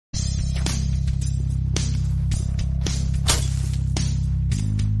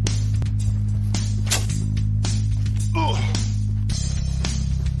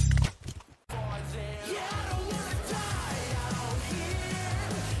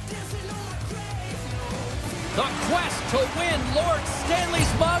The quest to win Lord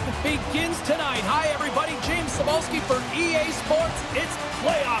Stanley's mug begins tonight. Hi, everybody. James Cebulski for EA Sports. It's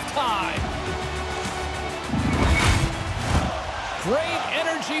playoff time. Great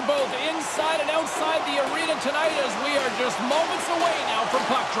energy both inside and outside the arena tonight as we are just moments away now from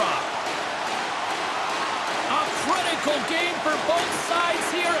puck drop. A critical game for both sides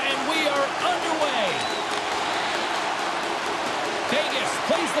here, and we are underway. Vegas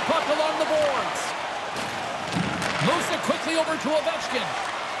plays the puck along the boards. Moves it quickly over to Ovechkin.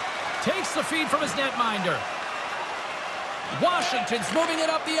 Takes the feed from his netminder. Washington's moving it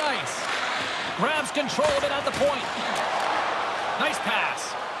up the ice. Grabs control of it at the point. Nice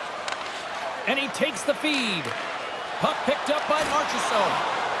pass. And he takes the feed. Puck picked up by Marchessault.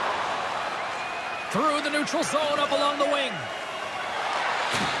 Through the neutral zone up along the wing.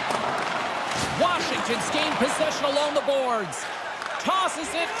 Washington's gained possession along the boards. Tosses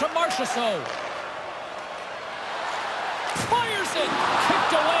it to Marchessault. Fires it!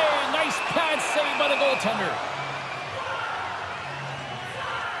 Kicked away. A nice pad save by the goaltender.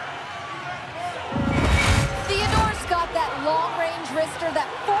 Theodore's got that long-range wrister that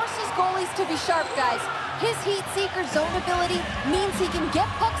forces goalies to be sharp, guys. His heat-seeker zone ability means he can get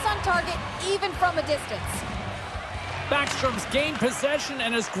pucks on target even from a distance. Backstrom's gained possession,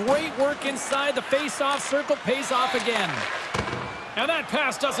 and his great work inside the face-off circle pays off again. And that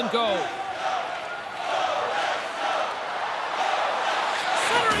pass doesn't go.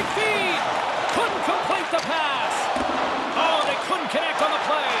 Centering feed! Couldn't complete the pass. Oh, they couldn't connect on the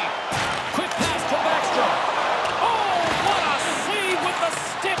play. Quick pass to Backstrom. Oh, what a save with the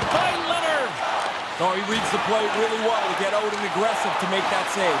stick by Leonard. Oh, he reads the play really well to get out and aggressive to make that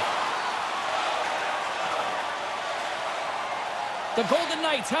save. The Golden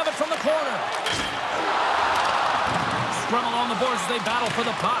Knights have it from the corner. Scrum along the boards as they battle for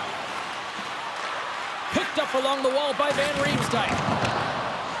the puck. Picked up along the wall by Van Riemsdyk.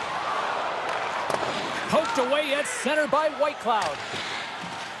 Poked away at center by Whitecloud.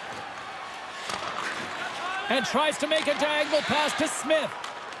 And tries to make a diagonal pass to Smith.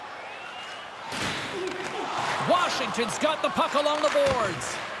 Washington's got the puck along the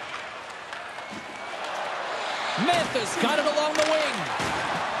boards. Memphis got it along the wing.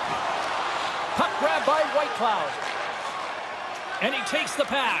 Puck grab by Whitecloud. And he takes the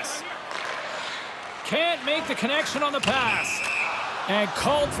pass. Can't make the connection on the pass. And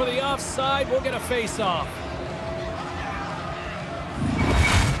called for the offside. We'll get a face-off.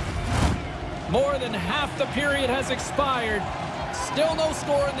 More than half the period has expired. Still no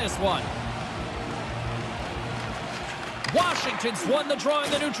score in this one. Washington's won the draw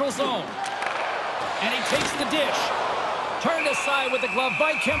in the neutral zone. And he takes the dish. Turned aside with the glove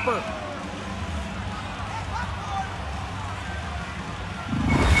by Kemper.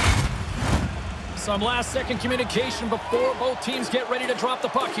 Some last-second communication before both teams get ready to drop the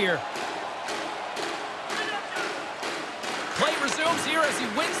puck here. Play resumes here as he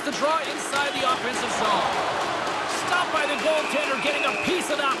wins the draw inside the offensive zone. Stopped by the goaltender, getting a piece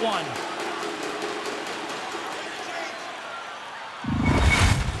of that one.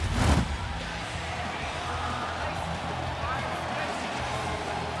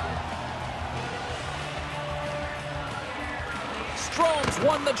 Strome's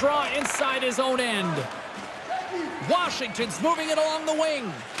won the draw inside his own end. Washington's moving it along the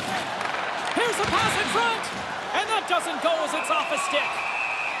wing. Here's a pass in front, and that doesn't go as it's off a stick.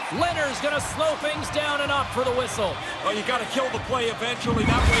 Leonard's going to slow things down and up for the whistle. Well, you got to kill the play eventually.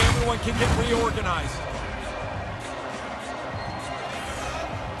 That way everyone can get reorganized.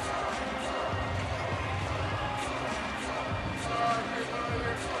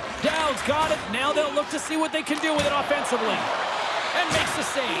 Dowd's got it. Now they'll look to see what they can do with it offensively. And makes the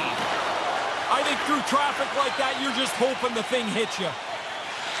save. I think through traffic like that, you're just hoping the thing hits you.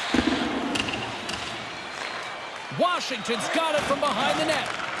 Washington's got it from behind the net.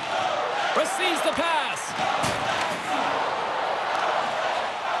 Receives the pass.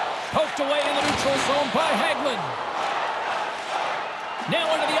 Poked away in the neutral zone by Hagelin.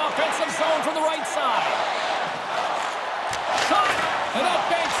 Now into the offensive zone from the right side. Shot, and that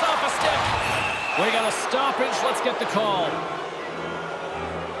banks off a stick. We got a stoppage. Let's get the call.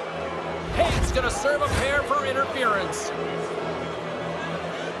 Haig's going to serve a pair for interference.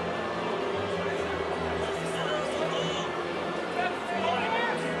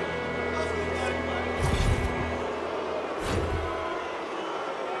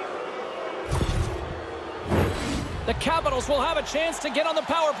 The Capitals will have a chance to get on the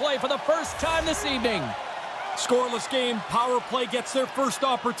power play for the first time this evening. Scoreless game, power play gets their first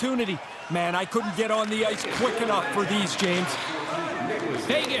opportunity. Man, I couldn't get on the ice quick enough for these, James.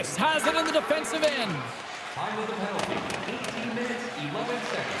 Vegas has it in the defensive end. Time of the penalty, 18 minutes, 11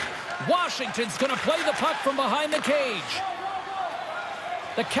 seconds. Washington's going to play the puck from behind the cage.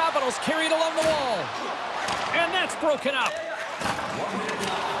 The Capitals carry it along the wall. And that's broken up.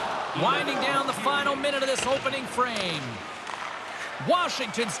 Winding down the final minute of this opening frame.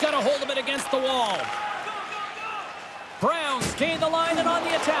 Washington's got a hold of it against the wall. Browns gain the line and on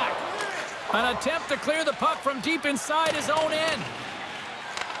the attack. An attempt to clear the puck from deep inside his own end.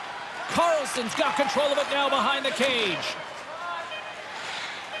 Carlson's got control of it now behind the cage.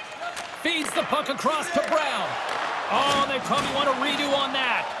 Feeds the puck across to Brown. Oh, they probably want a redo on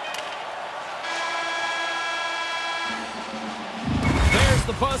that. There's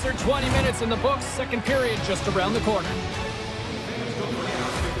the buzzer. 20 minutes in the books. Second period just around the corner.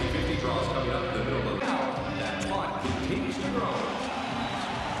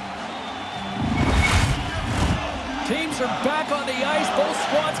 Teams are back on the ice. Both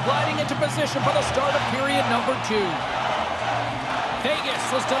squads gliding into position for the start of period number 2. Vegas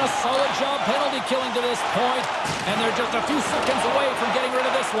has done a solid job penalty killing to this point, and they're just a few seconds away from getting rid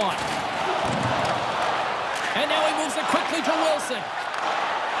of this one. And now he moves it quickly to Wilson.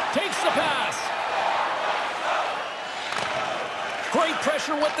 Takes the pass. Great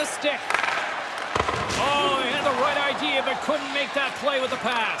pressure with the stick. Oh, he had the right idea, but couldn't make that play with the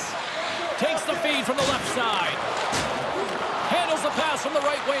pass. Takes the feed from the left side. Handles the pass from the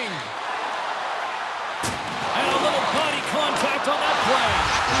right wing. And a little body contact on that play.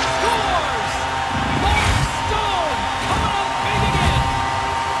 Scores! Mark Stone coming up big again.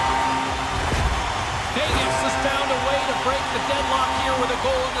 Vegas has found a way to break the deadlock here with a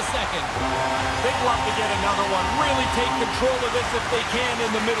goal in the second. They'd love to get another one. Really take control of this if they can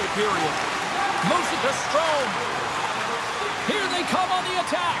in the middle period. Moves it to Strome. Here they come on the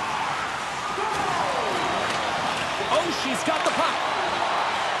attack. Oh, she's got the puck.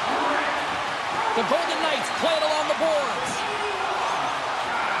 The Golden Knights play it along the boards.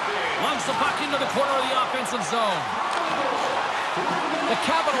 Lungs the puck into the corner of the offensive zone. The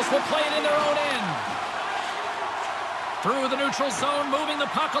Capitals will play it in their own end. Through the neutral zone, moving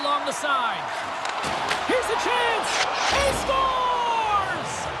the puck along the side. Here's a chance. He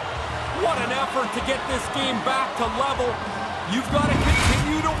scores! What an effort to get this game back to level. You've got to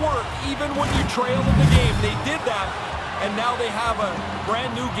continue to work even when you trail in the game. They did that, and now they have a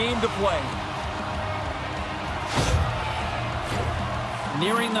brand new game to play.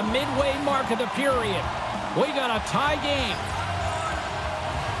 Nearing the midway mark of the period. We got a tie game.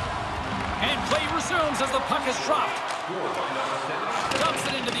 And play resumes as the puck is dropped. Dumps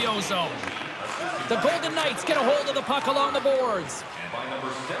it into the ozone. The Golden Knights get a hold of the puck along the boards.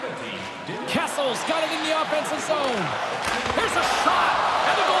 Kessel's got it in the offensive zone. Here's a shot,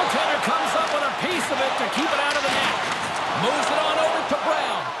 and the goaltender comes up with a piece of it to keep it out of the net. Moves it on over to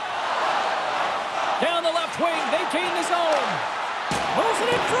Brown. Down the left wing, they gain the zone. Moves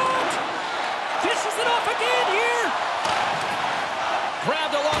it in front. Dishes it off again here.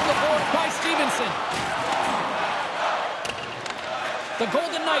 Grabbed along the board by Stevenson. The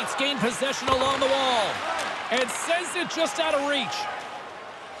Golden Knights gain possession along the wall and sends it just out of reach.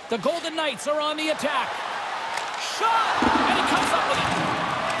 The Golden Knights are on the attack. Shot! And he comes up with it.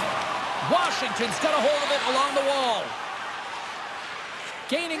 Washington's got a hold of it along the wall.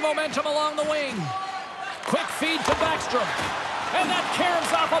 Gaining momentum along the wing. Quick feed to Backstrom. And that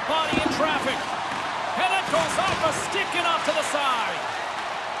caroms off a body in traffic. And that goes off a stick and off to the side.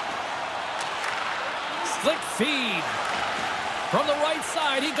 Slick feed. From the right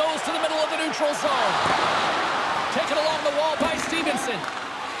side, he goes to the middle of the neutral zone. Taken along the wall by Stevenson.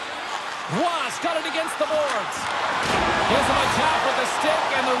 Ross got it against the boards. Gives him a tap with the stick,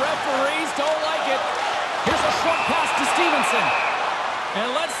 and the referees don't like it. Here's a short pass to Stevenson.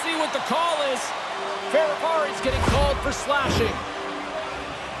 And let's see what the call is. Ferrari's getting called for slashing.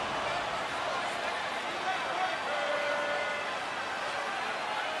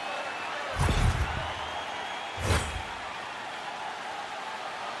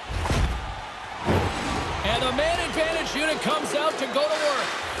 And the man advantage unit comes out to go to work.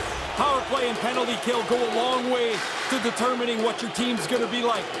 Power play and penalty kill go a long way to determining what your team's going to be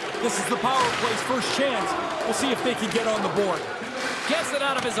like. This is the power play's first chance. We'll see if they can get on the board. Gets it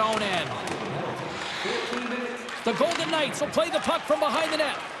out of his own end. The Golden Knights will play the puck from behind the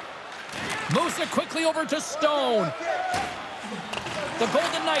net. Moves it quickly over to Stone. The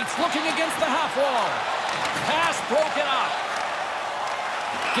Golden Knights looking against the half wall. Pass broken up.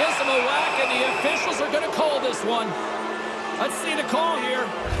 Gives him a whack, and the officials are going to call this one. Let's see the call here.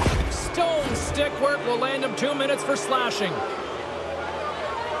 Stone's stick work will land him 2 minutes for slashing.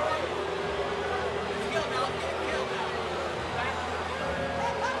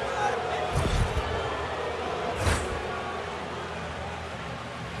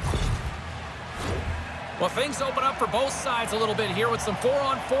 Well, things open up for both sides a little bit here with some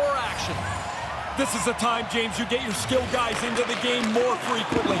 4-on-4 action. This is the time, James, you get your skill guys into the game more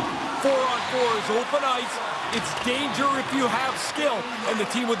frequently. 4-on-4 is open ice. It's danger if you have skill, and the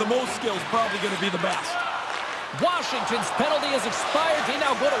team with the most skill is probably going to be the best. Washington's penalty has expired. They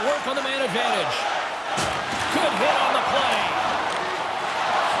now go to work on the man advantage. Good hit on the play.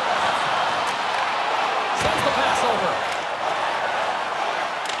 Sends the pass over.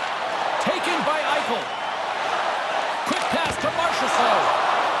 Taken by Eichel. Quick pass to Marchessault.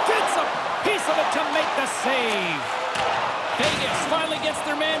 Gets a piece of it to make the save. Vegas finally gets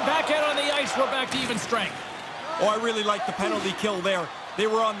their man back out on the ice. We're back to even strength. Oh, I really like the penalty kill there. They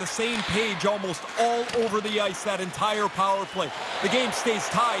were on the same page almost all over the ice that entire power play. The game stays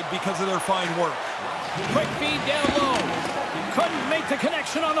tied because of their fine work. Quick feed down low. Couldn't make the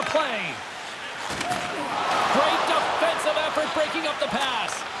connection on the play. Great defensive effort breaking up the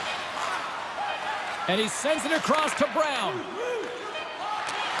pass. And he sends it across to Brown.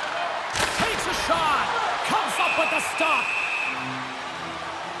 Takes a shot. Comes up with the stop.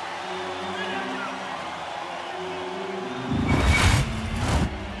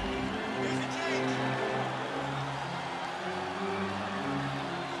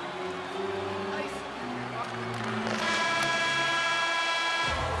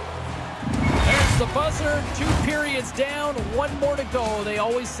 The buzzer, 2 periods down, 1 more to go. They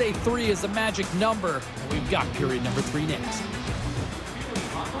always say 3 is the magic number. And we've got period number 3 next.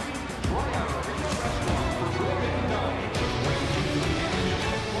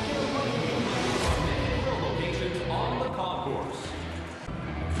 On the concourse.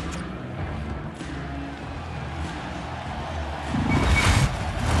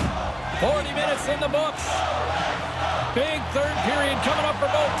 Minutes in the books. Big third period coming up for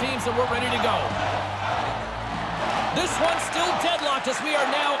both teams, and we're ready to go. This one's still deadlocked as we are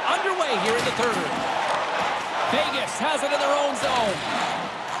now underway here in the third. Vegas has it in their own zone.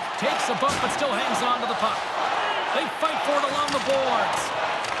 Takes a bump, but still hangs on to the puck. They fight for it along the boards.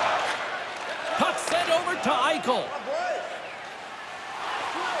 Puck sent over to Eichel.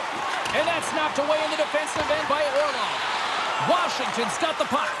 And that's knocked away in the defensive end by Orlov. Washington's got the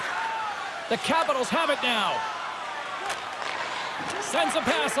puck. The Capitals have it now. Sends a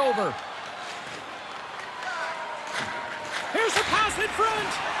pass over. Here's a pass in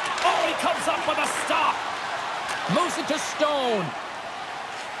front. Oh, he comes up with a stop. Moves it to Stone.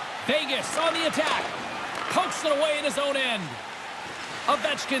 Vegas on the attack. Pokes it away in his own end.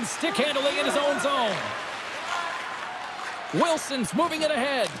 Ovechkin stick handling in his own zone. Wilson's moving it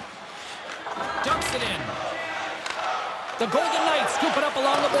ahead. Dumps it in. The Golden Knights scoop it up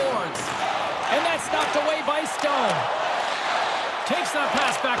along the boards. And that's knocked away by Stone. Takes that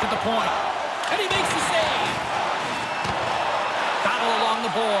pass back at the point. And he makes the save. Battle along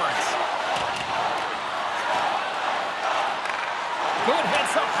the boards. Good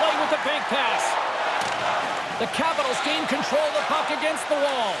heads-up play with the bank pass. The Capitals gain control of the puck against the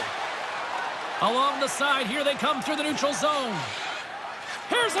wall. Along the side, here they come through the neutral zone.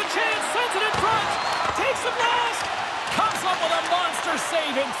 Here's a chance, sends it in front. Takes the blast. Comes up with a monster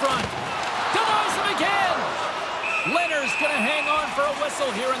save in front. Denies him again. Leonard's going to hang on for a whistle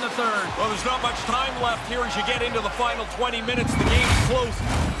here in the third. Well, there's not much time left here as you get into the final 20 minutes. The game's close.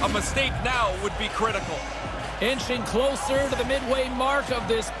 A mistake now would be critical. Inching closer to the midway mark of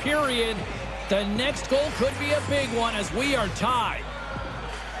this period. The next goal could be a big one as we are tied.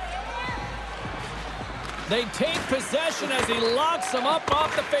 They take possession as he locks him up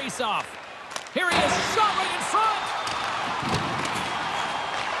off the faceoff. Here he is, shot right in front.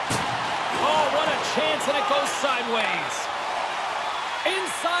 Oh, what a chance, and it goes sideways.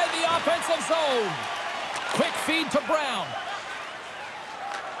 Inside the offensive zone. Quick feed to Brown.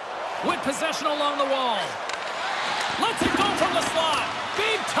 With possession along the wall. Lets it go from the slot.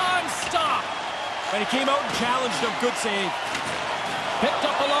 Big time stop. And he came out and challenged him. Good save. Picked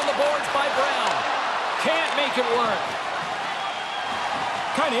up along the boards by Brown. Can't make it work.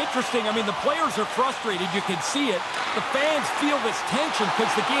 Kind of interesting. I mean, the players are frustrated. You can see it. The fans feel this tension because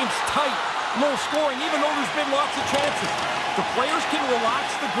the game's tight, low scoring, even though there's been lots of chances. The players can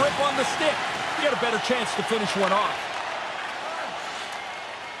relax the grip on the stick. You get a better chance to finish one off.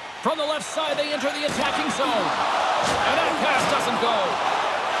 From the left side, they enter the attacking zone. And that pass doesn't go.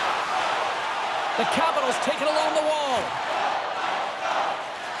 The Capitals take it along the wall.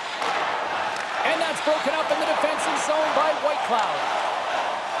 And that's broken up in the defensive zone by Whitecloud.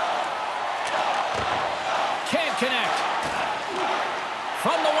 Can't connect.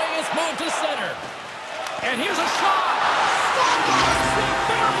 From the wing, it's moved to center. And here's a shot. He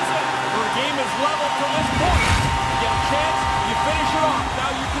buries it. The game is level to this point. You get a chance, you finish it off.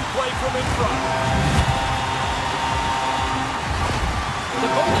 Now you can play from in front. The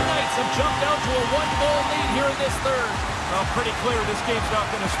Golden Knights have jumped out to a one-goal lead here in this third. Well, pretty clear this game's not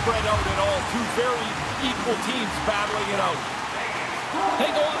going to spread out at all. Two very equal teams battling it out. They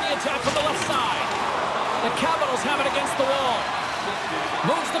go on the attack from the left side. The Capitals have it against the wall.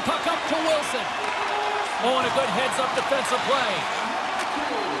 Moves the puck up to Wilson. Oh, and a good heads-up defensive play.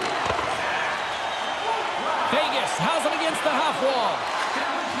 Vegas has it against the half wall.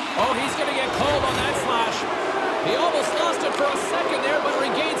 Oh, he's going to get called on that slash. He almost lost it for a second there, but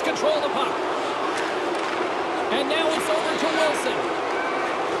regains control of the puck. And now it's over to Wilson.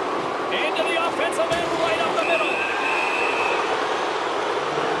 Into the offensive end, right up the middle.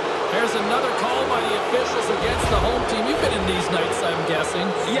 There's another call by the officials against the home team. You've been in these nights, I'm guessing.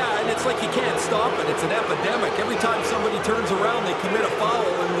 Yeah, and it's like you can't stop it. It's an epidemic. Every time somebody turns around, they commit a foul,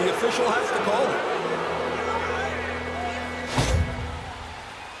 and the official has to call it.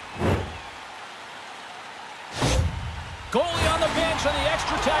 Goalie on the bench, and the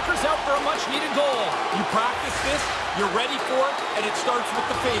extra attacker's out for a much-needed goal. You practice this, you're ready for it, and it starts with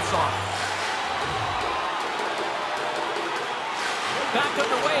the face-off. Back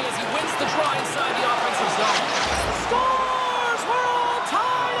underway as he wins the draw inside the offensive zone. Scores! We're all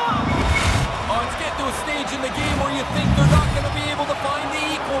tied up! Oh, it's getting to a stage in the game where you think they're not going to be able to find the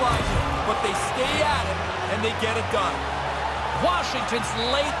equalizer, but they stay at it, and they get it done. Washington's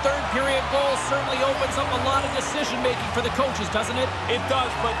late third-period goal certainly opens up a lot of decision-making for the coaches, doesn't it? It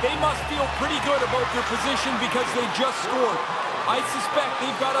does, but they must feel pretty good about their position because they just scored. I suspect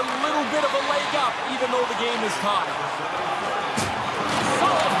they've got a little bit of a leg up, even though the game is tied.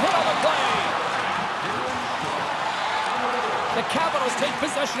 Solid hit on the play. The Capitals take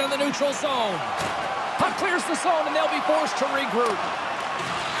possession in the neutral zone. Puck clears the zone, and they'll be forced to regroup.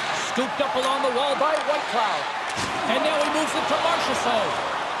 Scooped up along the wall by Whitecloud. And now he moves it to Marchessault.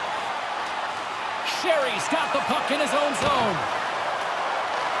 Sherry's got the puck in his own zone.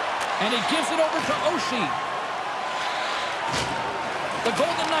 And he gives it over to Oshie. The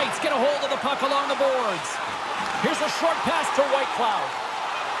Golden Knights get a hold of the puck along the boards. Here's a short pass to Whitecloud.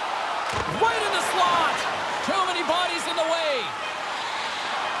 Right in the slot. Too many bodies in the way.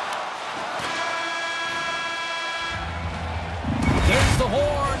 There's the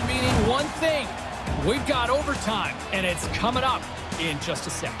horn, meaning one thing. We've got overtime, and it's coming up in just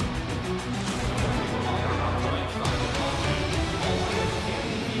a second.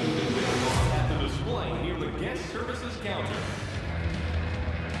 At the display near the guest services counter.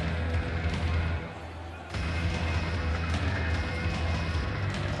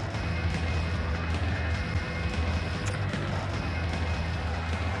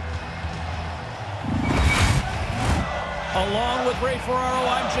 Along with Ray Ferraro,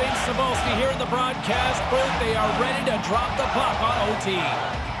 I'm James Cebulski here in the broadcast booth. They are ready to drop the puck on OT.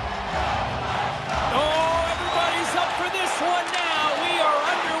 Oh, everybody's up for this one now. We are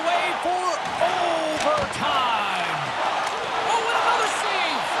underway for overtime. Oh, and another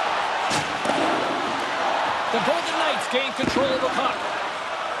save. The Golden Knights gain control of the puck.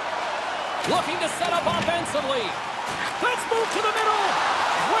 Looking to set up offensively. Let's move to the middle.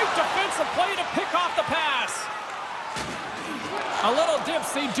 Great defensive play to pick off the pass. A little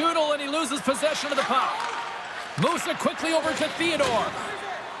dipsy doodle, and he loses possession of the puck. Moves it quickly over to Theodore.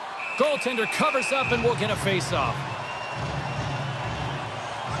 Goaltender covers up, and we'll get a face-off.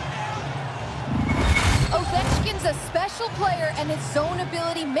 Ovechkin's a special player, and his zone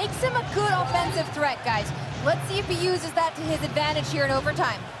ability makes him a good offensive threat, guys. Let's see if he uses that to his advantage here in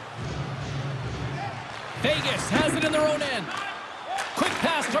overtime. Vegas has it in their own end. Quick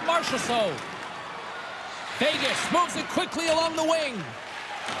pass to Marchessault. Vegas moves it quickly along the wing.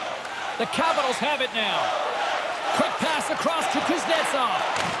 The Capitals have it now. Quick pass across to Kuznetsov.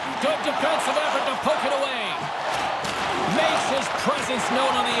 Good defensive effort to poke it away. Makes his presence known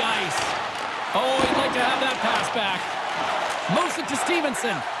on the ice. Oh, he'd like to have that pass back. Moves it to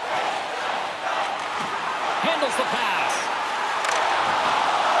Stevenson. Handles the pass.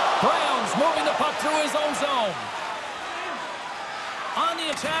 Brown's moving the puck through his own zone. On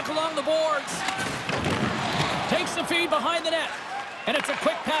the attack along the boards. Takes the feed behind the net. And it's a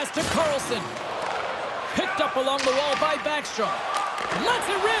quick pass to Carlson. Picked up along the wall by Backstrom. Lets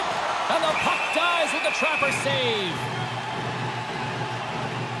it rip. And the puck dies with the Trapper save.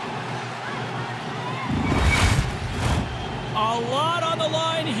 A lot on the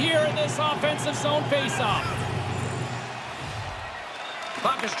line here in this offensive zone faceoff.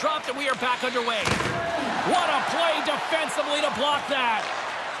 Puck is dropped and we are back underway. What a play defensively to block that.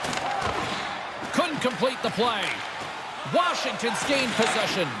 Couldn't complete the play. Washington's gained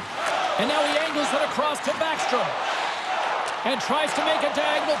possession. And now he angles it across to Backstrom. And tries to make a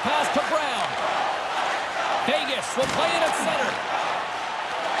diagonal pass to Brown. Vegas will play it at center.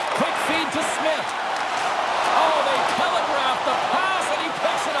 Feed to Smith. Oh, they telegraphed the pass, and he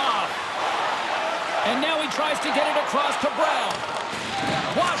picks it off. And now he tries to get it across to Brown.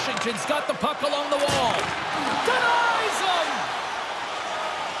 Washington's got the puck along the wall. Denies him!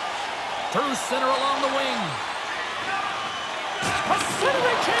 Through center along the wing.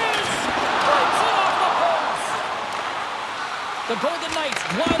 Pacific breaks it off the post. The Golden Knights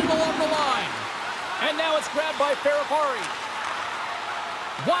glided along the line. And now it's grabbed by Ferrapari.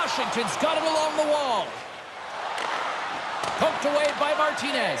 Washington's got it along the wall. Poked away by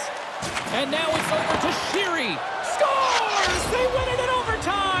Martinez. And now it's over to Sheary. Scores! They win it in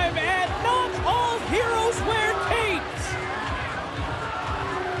overtime, and not all heroes wear capes.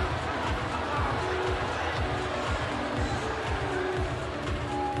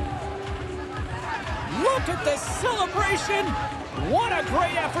 Look at the celebration. What a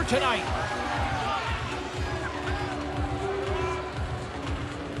great effort tonight.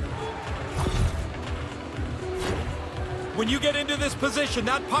 When you get into this position,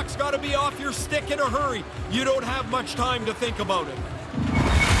 that puck's got to be off your stick in a hurry. You don't have much time to think about it.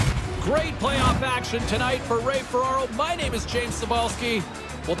 Great playoff action tonight for Ray Ferraro. My name is James Cybulski.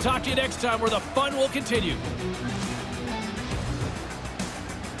 We'll talk to you next time where the fun will continue.